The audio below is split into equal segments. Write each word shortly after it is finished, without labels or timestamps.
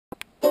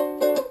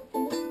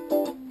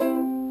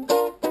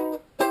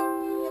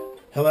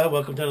Hello,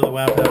 welcome to another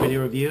WoW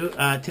video review.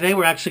 Today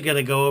we're actually going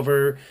to go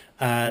over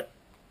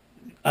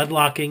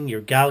unlocking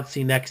your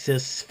Galaxy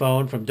Nexus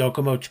phone from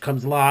Docomo, which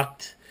comes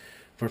locked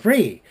for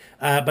free.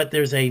 But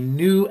there's a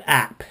new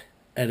app,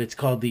 and it's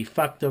called the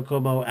Fuck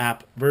Docomo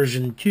app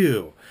version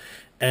 2.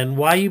 And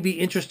why you'd be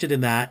interested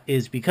in that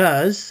is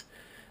because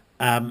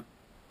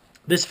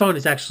this phone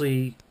is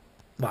actually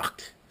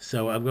locked.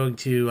 So I'm going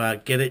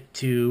to get it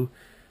to...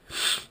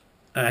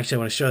 actually, I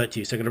want to show that to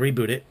you, so I'm going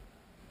to reboot it.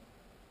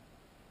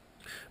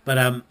 But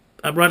I'm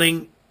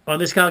running, on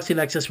this Galaxy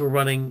Nexus, we're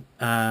running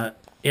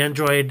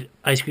Android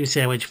Ice Cream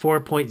Sandwich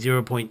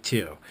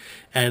 4.0.2.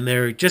 And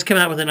they're just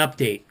coming out with an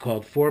update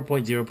called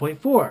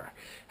 4.0.4.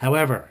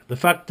 However, the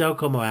Fuck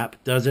Docomo app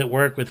doesn't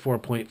work with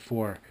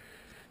 4.4.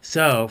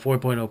 So,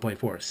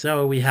 4.0.4.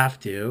 So we have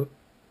to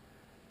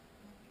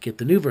get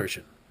the new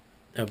version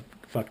of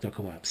Fuck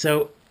Docomo app.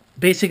 So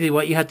basically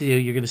what you have to do,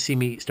 you're going to see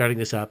me starting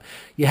this up,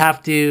 you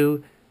have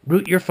to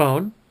root your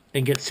phone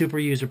and get super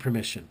user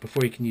permission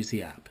before you can use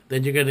the app.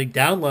 Then you're going to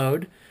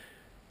download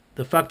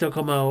the Fuck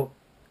Docomo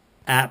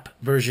app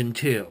version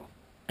 2.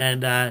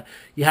 And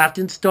you have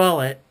to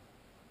install it,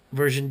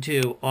 version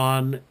 2,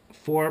 on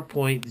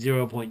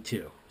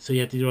 4.0.2. So you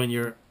have to do it on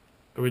your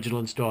original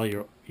install,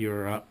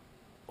 your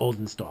old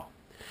install.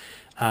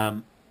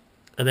 And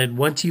then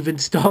once you've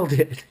installed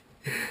it,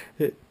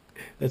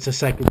 that's a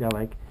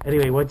psychedelic.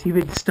 Anyway, once you've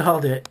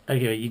installed it,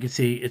 okay, you can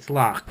see it's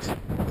locked.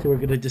 So we're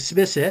going to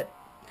dismiss it.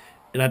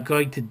 And I'm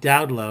going to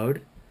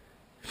download.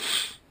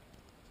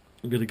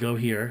 I'm going to go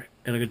here.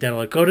 And I'm going to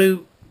download. Go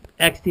to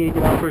XDA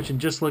developers and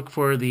just look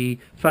for the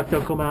Fuck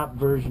Docomo app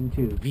version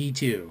 2.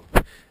 V2.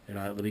 And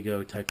let me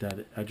go type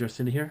that address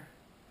in here.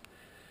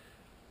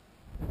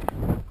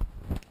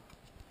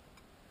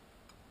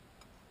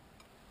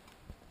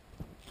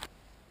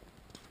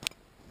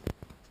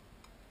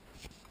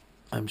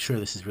 I'm sure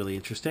this is really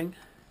interesting.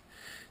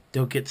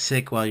 Don't get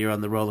sick while you're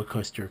on the roller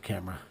coaster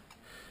camera.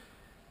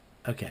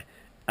 Okay.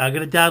 I'm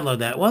going to download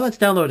that. While it's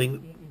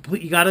downloading,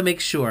 you got to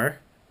make sure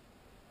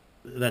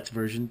that's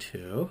version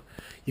 2.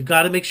 You've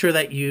got to make sure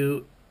that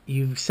you've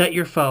set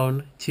your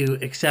phone to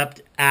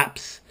accept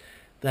apps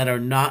that are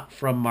not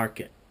from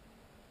market.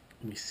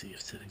 Let me see if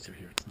settings are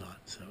here. It's not.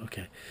 So,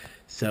 okay.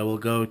 So we'll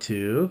go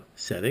to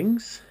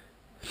settings,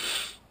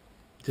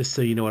 just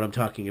so you know what I'm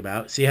talking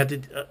about. So you have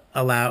to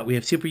allow, we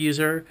have super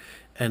user,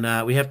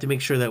 and we have to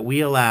make sure that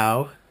we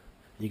allow,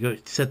 you go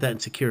set that in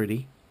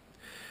security,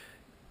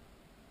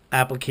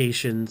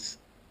 applications,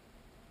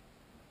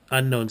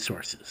 unknown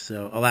sources.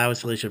 So allow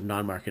installation of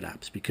non-market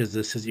apps, because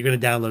this is, you're going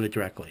to download it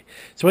directly.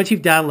 So once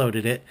you've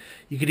downloaded it,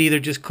 you could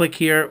either just click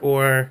here,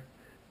 or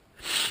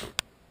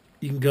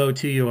you can go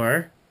to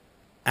your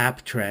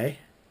app tray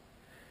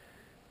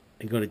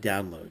and go to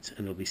downloads, and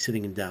it'll be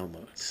sitting in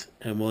downloads.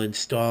 And we'll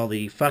install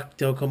the Fuck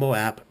Docomo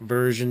app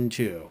version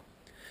 2.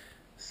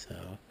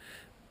 So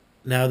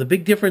now the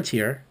big difference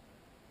here,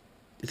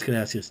 it's going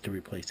to ask us to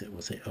replace it.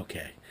 We'll say,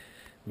 okay.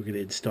 We're going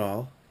to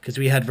install, because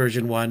we had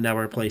version 1, now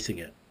we're replacing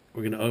it.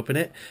 We're going to open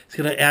it. It's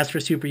going to ask for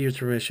super user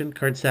permission.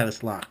 Current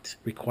status locked.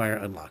 Require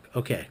unlock.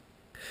 Okay.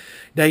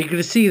 Now you're going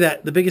to see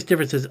that the biggest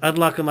difference is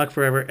unlock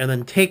forever, and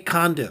then take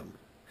condom.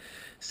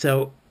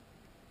 So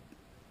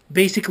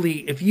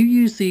basically, if you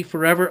use the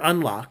forever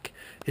unlock,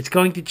 it's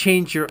going to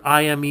change your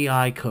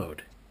IMEI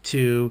code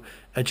to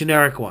a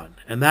generic one.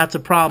 And that's a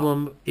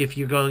problem if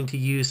you're going to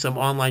use some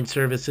online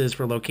services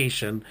for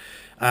location.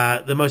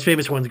 The most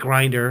famous one's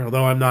Grindr,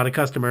 although I'm not a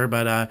customer,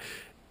 but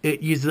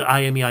it uses the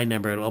IMEI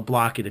number. It'll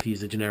block it if you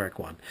use a generic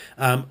one.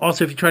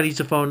 Also, if you try to use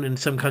a phone in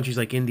some countries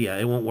like India,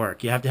 it won't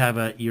work. You have to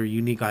have your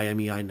unique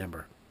IMEI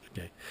number.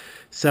 Okay,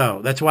 so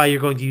that's why you're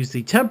going to use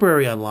the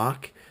temporary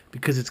unlock,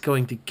 because it's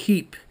going to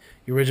keep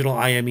your original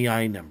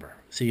IMEI number.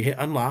 So you hit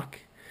unlock,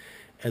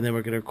 and then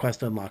we're going to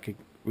request unlocking.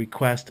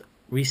 Request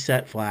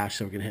reset flash,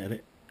 so we're going to hit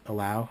it.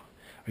 Allow.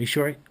 Are you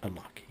sure?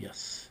 Unlock.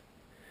 Yes.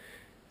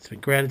 It's been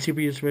granted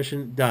super user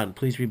permission. Done.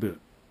 Please reboot.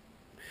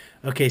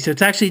 Okay, so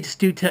it's actually just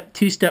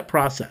two-step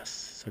process.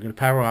 So I'm going to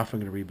power off.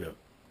 I'm going to reboot.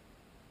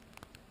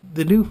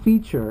 The new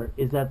feature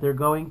is that they're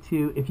going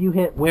to, if you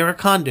hit wear a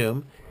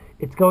condom,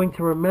 it's going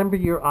to remember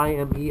your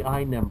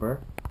IMEI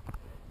number,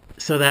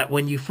 so that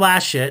when you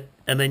flash it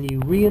and then you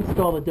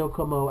reinstall the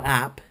Docomo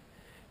app,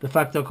 the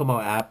Fuck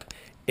Docomo app,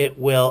 it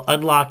will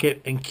unlock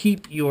it and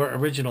keep your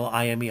original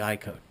IMEI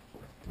code.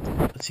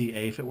 Let's see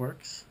if it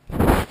works.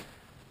 It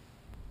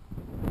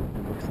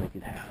looks like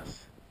it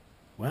has.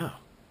 Wow.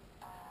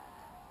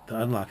 The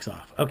unlock's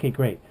off. Okay,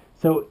 great.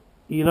 So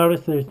you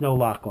notice there's no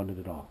lock on it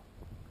at all.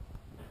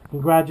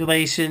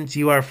 Congratulations,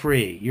 you are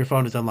free. Your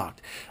phone is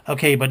unlocked.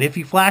 Okay, but if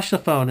you flash the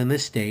phone in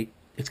this state,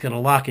 it's going to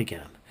lock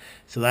again.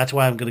 So that's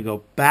why I'm going to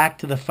go back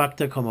to the Fuck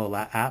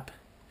Docomo app.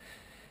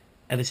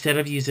 And instead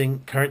of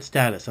using current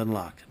status,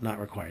 unlocked, not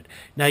required.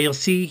 Now you'll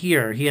see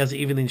here, he has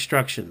even the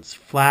instructions.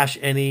 Flash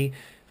any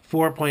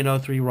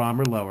 4.03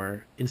 ROM or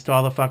lower.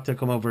 Install the Fuck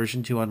Docomo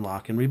version 2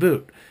 unlock and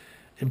reboot.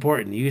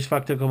 Important, use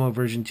Fuck Docomo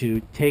version 2,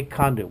 take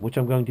condom, which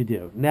I'm going to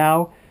do.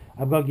 Now,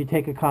 I'm going to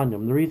take a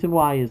condom. The reason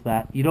why is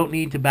that you don't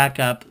need to back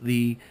up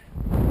the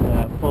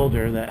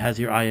folder that has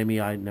your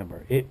IMEI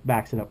number. It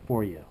backs it up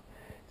for you.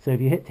 So if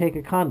you hit take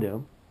a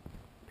condom,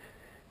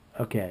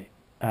 okay,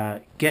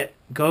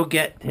 go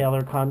get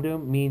Taylor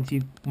condom means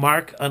you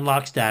mark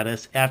unlock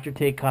status after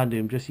take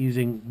condom, just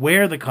using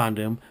where the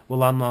condom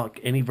will unlock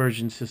any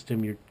version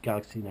system your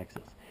Galaxy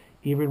Nexus,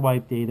 even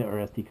wipe data or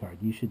SD card.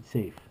 You should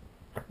save.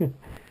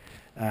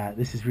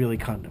 This is really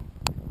condom.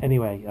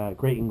 Anyway,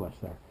 great English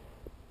there.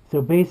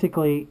 So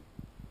basically,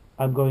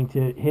 I'm going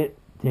to hit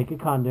take a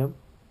condom,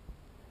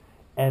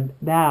 and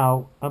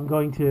now I'm not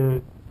going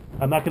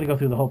to go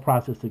through the whole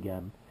process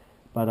again,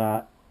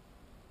 but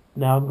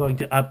now I'm going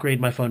to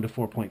upgrade my phone to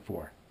 4.4.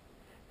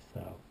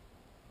 So,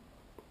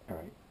 all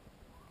right.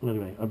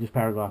 Anyway, I'm just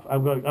powering off.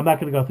 I'm not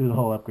going to go through the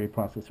whole upgrade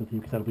process with you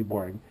because that'll be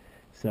boring.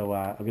 So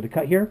I'm going to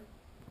cut here.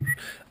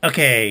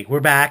 Okay,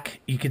 we're back.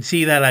 You can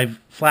see that I've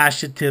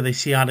flashed it to the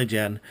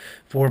Cyanogen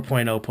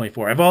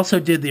 4.0.4. I've also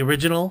did the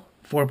original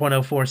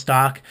 4.04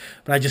 stock,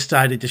 but I just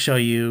decided to show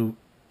you,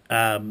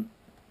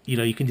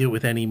 you can do it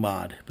with any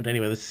mod. But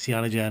anyway, this is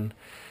Cyanogen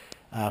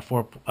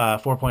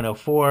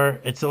 4.04.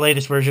 It's the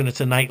latest version. It's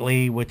a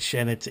nightly,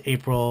 and it's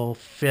April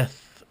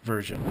 5th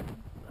version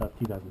of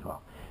 2012.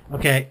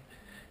 Okay,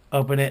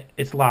 open it.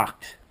 It's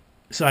locked.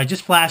 So I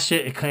just flashed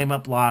it. It came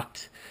up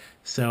locked.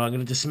 So I'm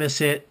going to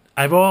dismiss it.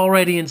 I've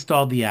already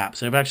installed the app,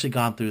 so I've actually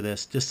gone through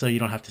this just so you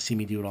don't have to see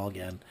me do it all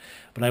again.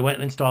 But I went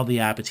and installed the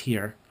app. It's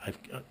here.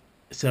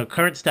 So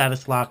current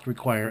status locked,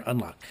 require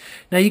unlock.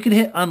 Now you can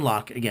hit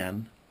unlock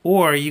again,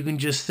 or you can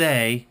just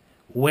say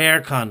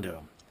where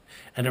condom.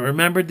 And it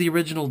remembered the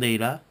original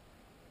data.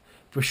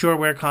 For sure,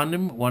 where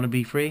condom, want to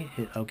be free,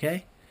 hit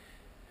OK.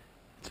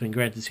 It's been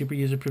granted super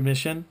user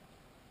permission.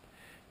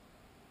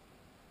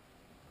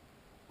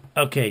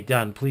 Okay,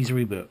 done. Please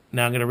reboot.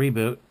 Now I'm going to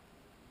reboot.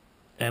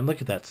 And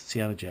look at that,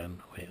 Cyanogen.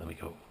 Wait, let me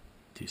go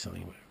do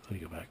something. Let me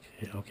go back.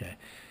 Hit OK.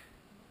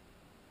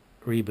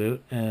 Reboot.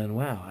 And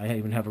wow, I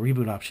even have a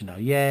reboot option now.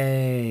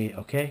 Yay.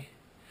 OK.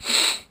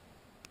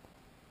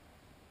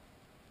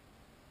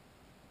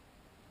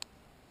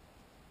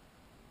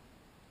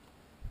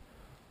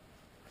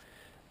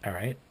 All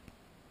right.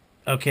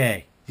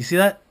 Okay. You see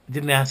that?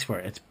 Didn't ask for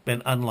it. It's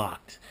been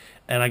unlocked.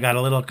 And I got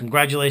a little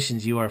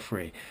congratulations, you are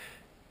free.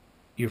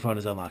 Your phone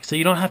is unlocked. So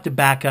you don't have to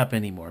back up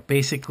anymore.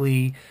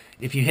 Basically,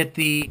 if you hit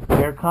the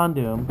wear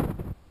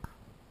condom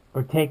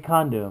or take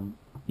condom,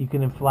 you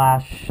can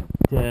flash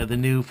to the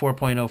new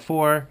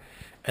 4.04,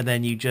 and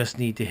then you just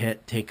need to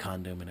hit take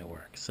condom and it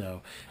works.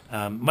 So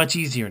much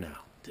easier now.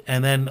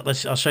 And then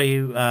I'll show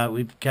you,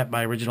 we've kept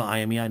my original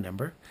IMEI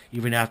number,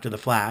 even after the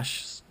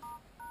flash.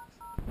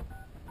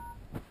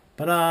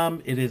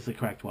 But it is the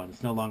correct one.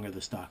 It's no longer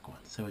the stock one,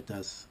 so it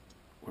does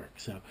work.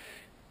 So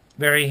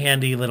very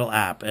handy little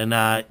app. And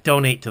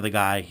donate to the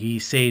guy. He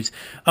saves.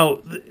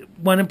 Oh,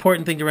 one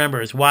important thing to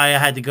remember is why I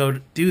had to go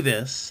do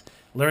this,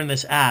 learn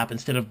this app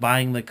instead of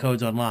buying the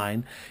codes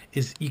online,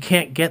 is you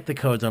can't get the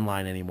codes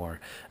online anymore.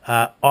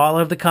 All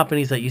of the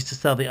companies that used to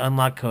sell the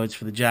unlock codes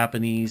for the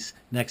Japanese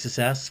Nexus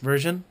S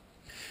version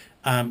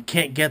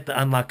can't get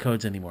the unlock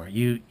codes anymore.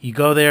 You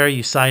go there,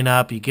 you sign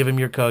up, you give them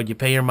your code, you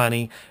pay your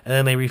money, and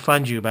then they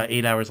refund you about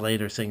 8 hours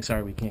later saying,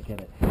 sorry, we can't get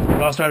it.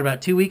 It all started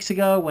about 2 weeks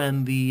ago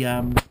when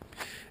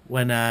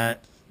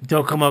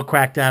Docomo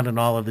cracked down on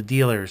all of the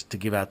dealers to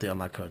give out the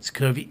unlock codes.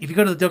 Because if you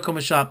go to the Docomo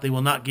shop, they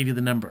will not give you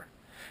the number.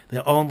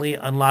 They'll only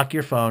unlock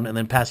your phone and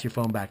then pass your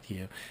phone back to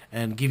you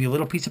and give you a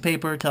little piece of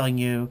paper telling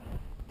you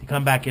to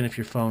come back in if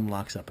your phone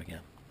locks up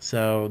again.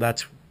 So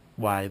that's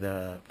why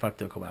the Fuck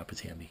Docomo app is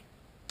handy.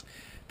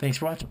 Thanks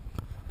for watching.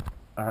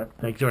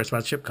 Thank you to our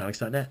sponsorship,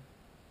 Comics.net.